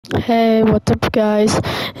Hey, what's up guys?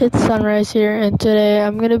 It's Sunrise here and today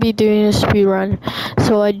I'm gonna be doing a speed run.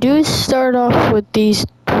 So I do start off with these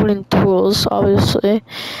wooden tools, obviously,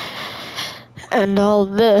 and all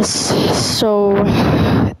this. So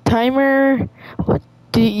timer, what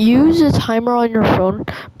do you use a timer on your phone?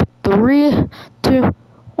 But 3, 2,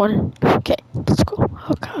 1, okay, let's go.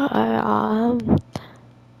 Okay,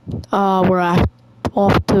 off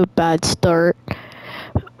to a bad start.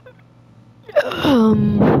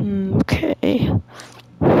 Okay.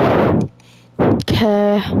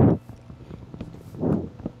 Okay.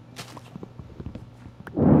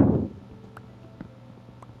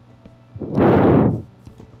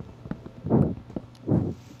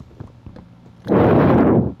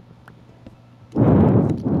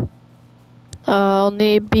 I'll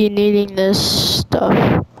be needing this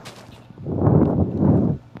stuff.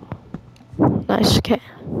 Nice, okay.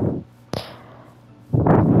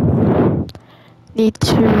 Need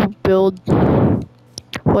to build.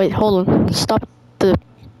 Wait, hold on. Stop the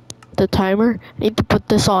timer. Need to put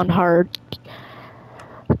this on hard.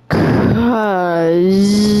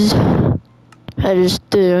 Cause I just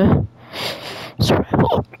do.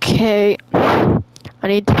 Okay. I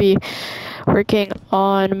need to be working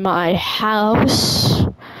on my house.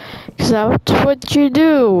 Cause that's what you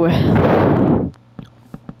do.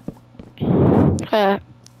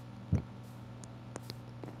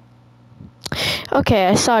 Okay,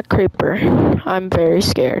 I saw a creeper. I'm very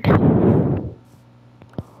scared.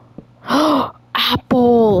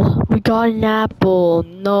 Apple! We got an apple.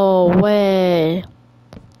 No way.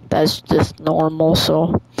 That's just normal,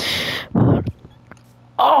 so.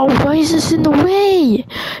 Oh, why is this in the way?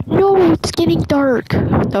 No, it's getting dark.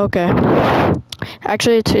 Okay.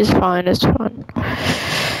 Actually, it's fine. It's fine.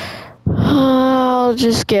 I'll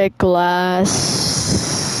just get glass.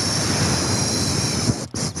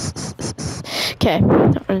 Okay.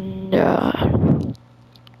 And,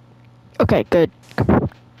 okay, good.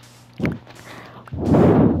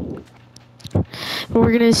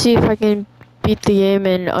 We're gonna see if I can beat the game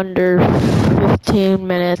in under 15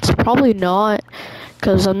 minutes. Probably not,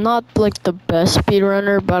 because I'm not like the best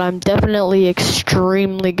speedrunner, but I'm definitely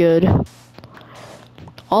extremely good.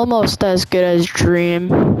 Almost as good as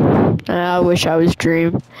Dream. I wish I was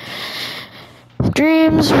Dream.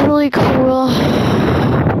 Dream's really cool.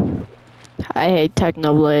 I hate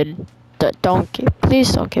Technoblade.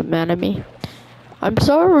 Please don't get mad at me. I'm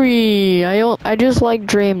sorry. I just like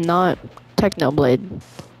Dream, not Technoblade.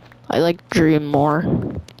 I like Dream more.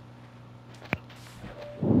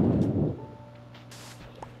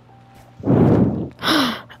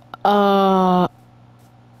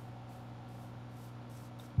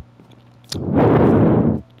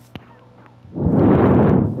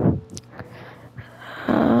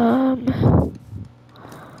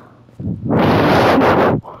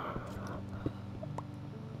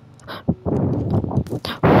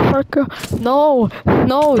 No,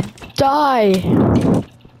 no, die.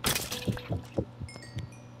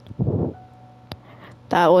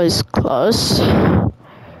 That was close.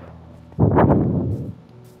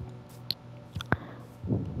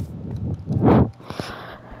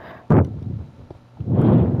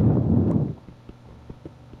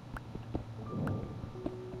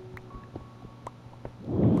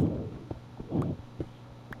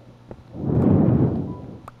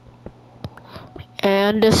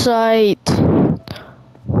 And a sight.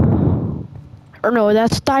 Or no,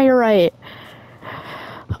 that's diorite.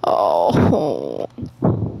 Oh.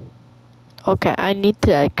 Okay, I need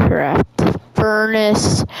to craft the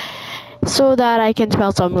furnace so that I can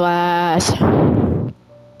smelt some glass.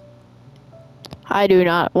 I do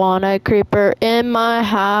not want a creeper in my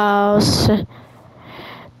house.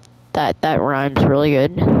 That rhymes really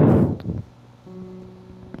good.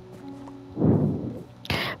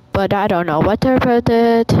 But I don't know what to put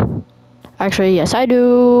it. Actually, yes, I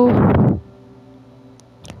do.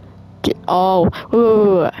 Oh,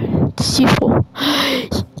 ooh, seafood.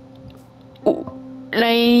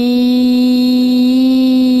 Nice.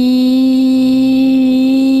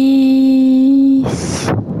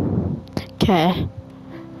 Okay.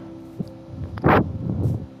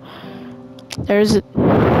 There's it.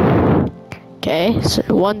 Okay, so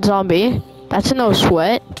one zombie. That's a no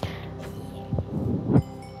sweat.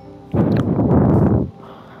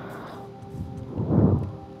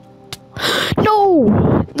 No!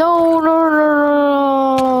 No, no,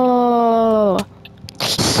 no, no!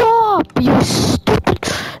 Stop, you stupid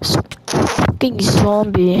fucking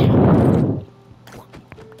zombie.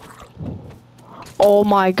 Oh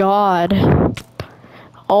my god.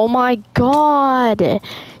 Oh my god.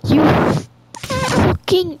 You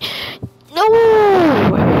fucking...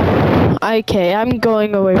 No! Okay, I'm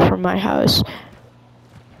going away from my house.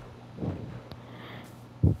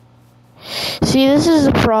 See, this is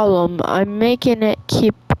the problem. I'm making it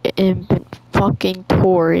keep inventory.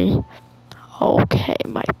 Okay,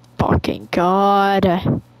 my fucking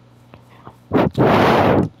god.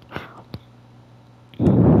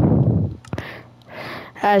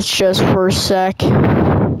 That's just for a sec.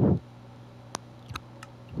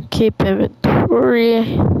 Keep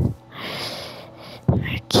inventory.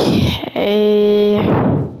 Okay.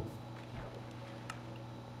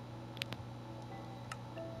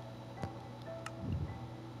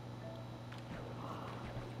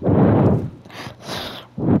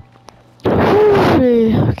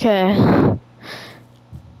 Okay.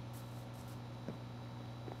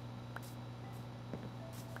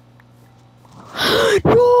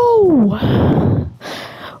 No!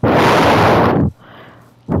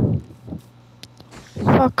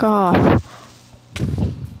 Fuck off.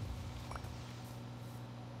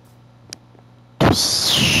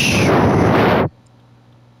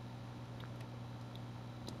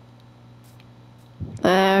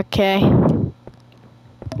 Okay.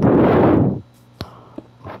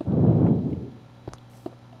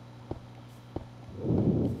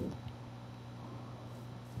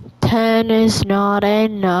 Ten is not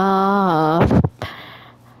enough.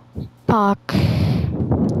 Fuck.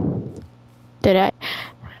 Did I?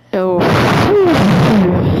 Oh.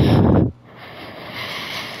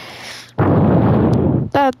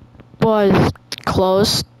 That was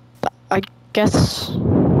close. I guess.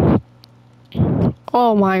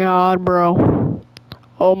 Oh my god, bro.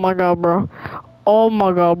 Oh my god, bro. Oh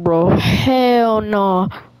my god, bro. Hell no.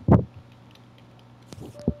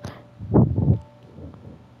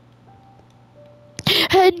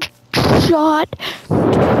 Headshot.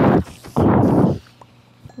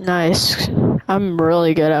 Nice. I'm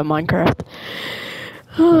really good at Minecraft.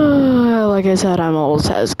 Like I said, I'm almost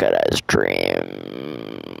as good as Dream.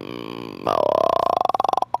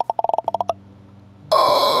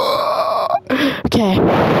 Okay.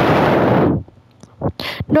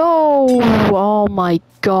 No! Oh my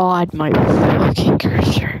god, my fucking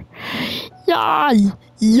cursor. Yay!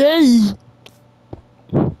 Yay!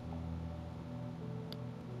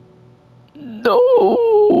 No!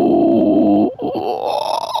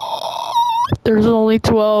 There's only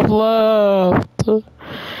 12 left.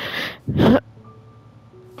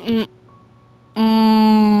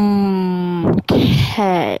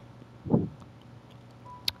 Okay.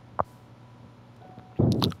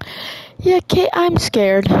 Yeah, okay, I'm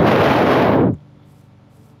scared.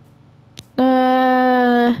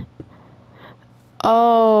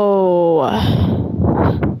 Oh.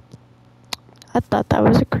 I thought that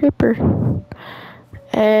was a creeper.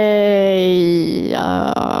 Hey,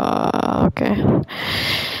 okay.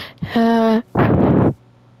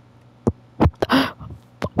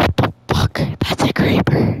 What the fuck? That's a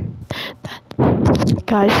creeper.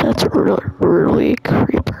 Guys, that's really a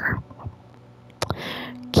creeper.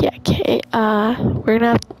 Yeah, okay, we're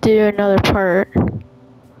gonna have to do another part.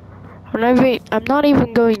 I'm not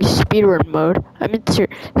even going to speedrun mode. I'm in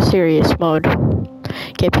serious mode.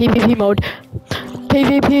 Okay, PvP mode.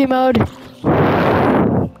 PvP mode.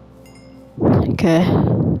 Okay.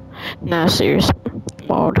 Now serious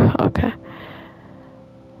mode. Okay.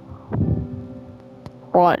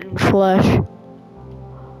 Rotten flesh.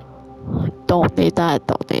 Don't need that.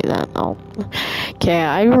 Don't need that. No. Okay,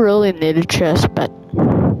 I really need a chest, but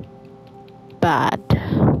bad.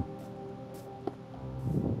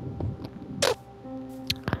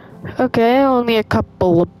 Okay, only a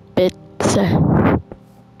couple of bits.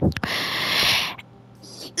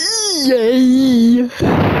 Yay!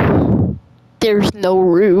 There's no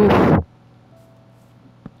roof.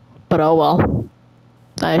 But oh well.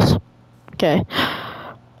 Nice. Okay.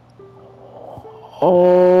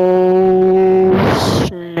 Oh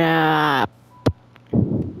snap.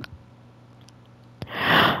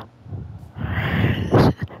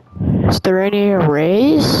 Is there any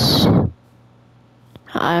arrays?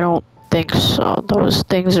 I don't think so. Those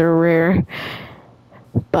things are rare.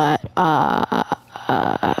 But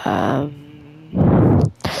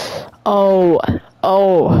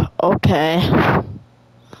oh, okay.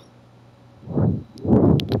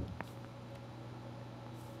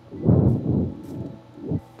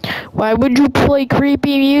 Why would you play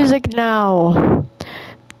creepy music now?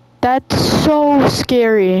 That's so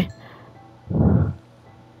scary.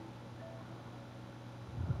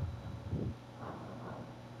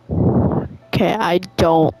 Okay, I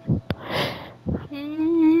don't.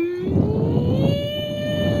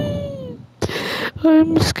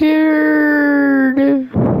 I'm scared.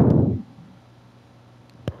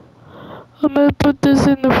 I'm gonna put this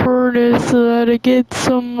in the furnace so that it gets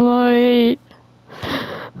some light.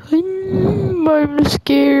 I'm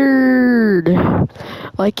scared.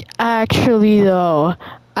 Like, actually though,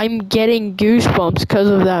 I'm getting goosebumps because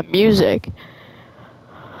of that music.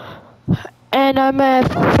 And I'm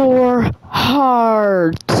at 4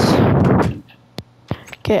 hearts.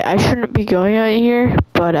 Okay, I shouldn't be going out here,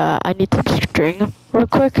 but I need some string real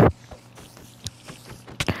quick.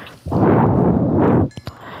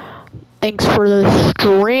 Thanks for the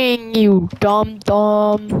string, you dumb.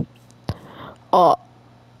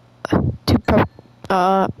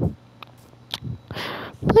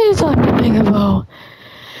 Please let me make a bow.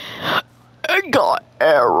 I got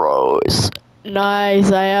arrows.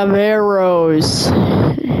 Nice, I have arrows.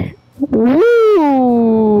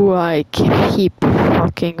 Woo! I keep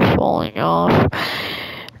fucking falling off.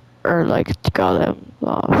 Or like, got them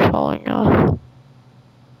falling off.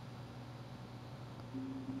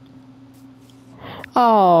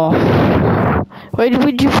 Oh. Why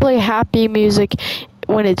would you play happy music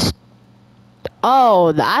when it's...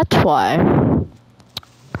 Oh, that's why.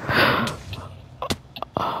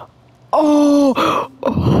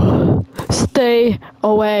 Oh! Stay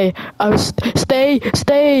away. Stay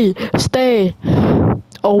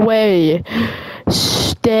away.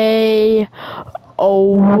 Stay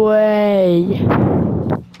away.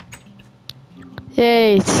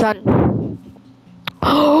 Hey, son.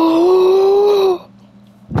 Oh!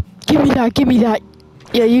 Give me that.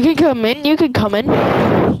 Yeah, you can come in.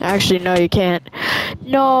 Actually, no, you can't.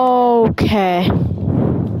 No, okay.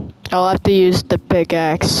 I'll have to use the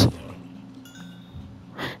pickaxe.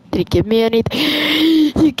 Did he give me anything?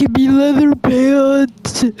 He gave me leather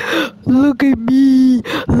pants. Look at me,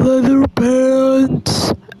 leather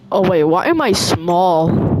pants. Oh wait, why am I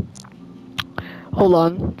small? Hold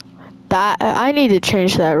on. I need to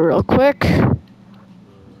change that real quick.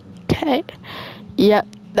 Okay. Yep,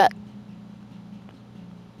 that.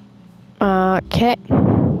 Okay.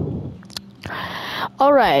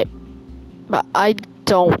 Alright. But I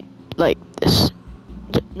don't like this.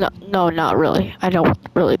 No, not really. I don't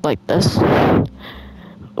really like this.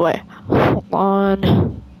 Wait, hold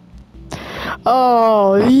on.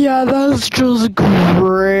 Oh, yeah, that's just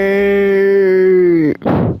great.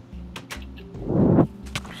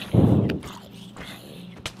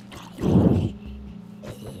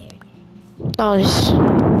 Nice.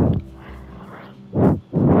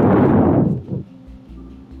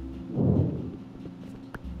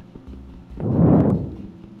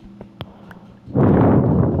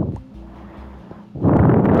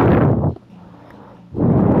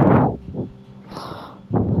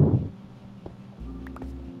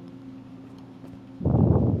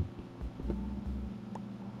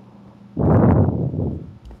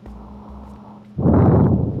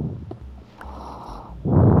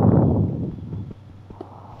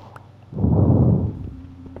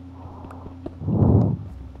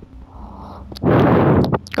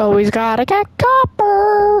 Always gotta get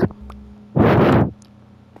copper.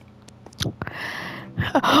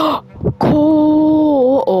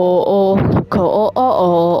 Coal.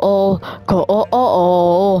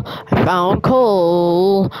 I found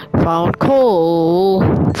coal. Found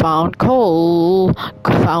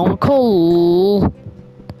coal.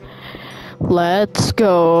 Let's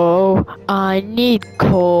go. I need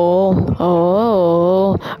coal.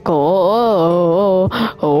 Oh, coal.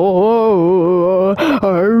 Oh.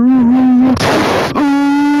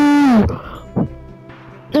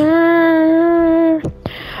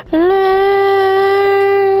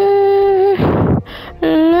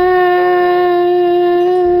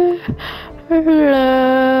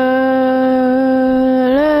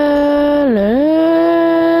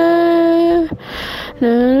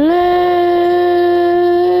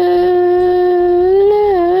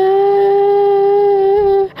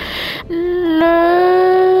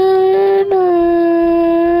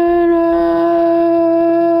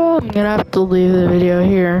 I'm gonna have to leave the video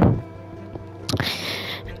here.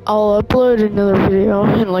 I'll upload another video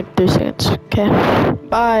in like 3 seconds. Okay,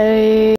 bye.